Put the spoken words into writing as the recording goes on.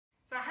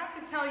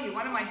have to tell you,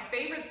 one of my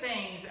favorite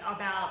things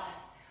about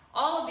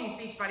all of these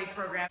Beachbody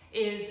programs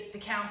is the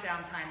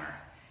countdown timer.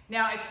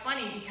 Now, it's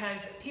funny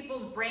because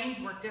people's brains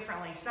work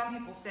differently. Some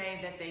people say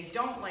that they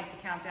don't like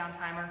the countdown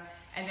timer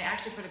and they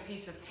actually put a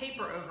piece of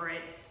paper over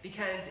it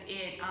because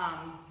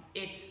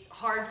it's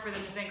hard for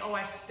them to think, oh,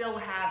 I still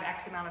have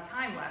X amount of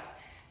time left.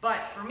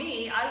 But for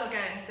me, I look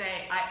at it and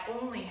say, I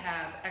only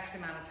have X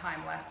amount of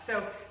time left.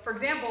 So for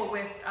example,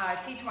 with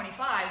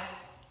T25,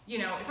 you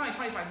know, it's only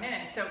 25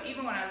 minutes. So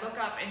even when I look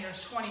up and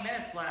there's 20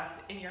 minutes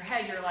left, in your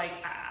head, you're like,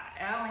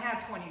 I only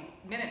have 20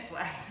 minutes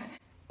left.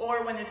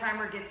 Or when the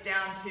timer gets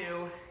down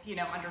to, you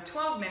know, under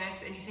 12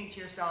 minutes and you think to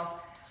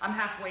yourself, I'm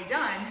halfway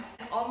done.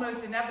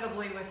 Almost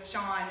inevitably with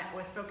Sean,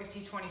 with Focus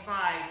T25,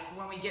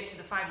 when we get to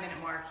the 5-minute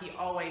mark, he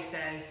always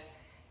says,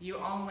 you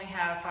only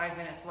have 5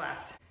 minutes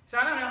left. So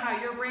I don't know how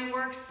your brain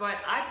works, but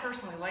I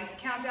personally like the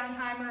countdown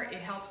timer. It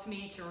helps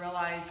me to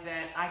realize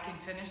that I can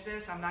finish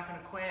this. I'm not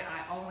gonna quit.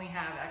 I only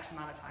have X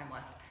amount of time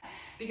left.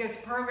 Because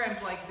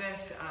programs like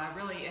this,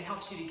 really, it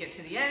helps you to get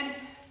to the end,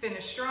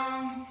 finish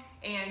strong,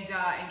 and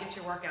get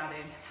your workout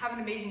in. Have an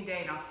amazing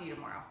day, and I'll see you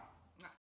tomorrow.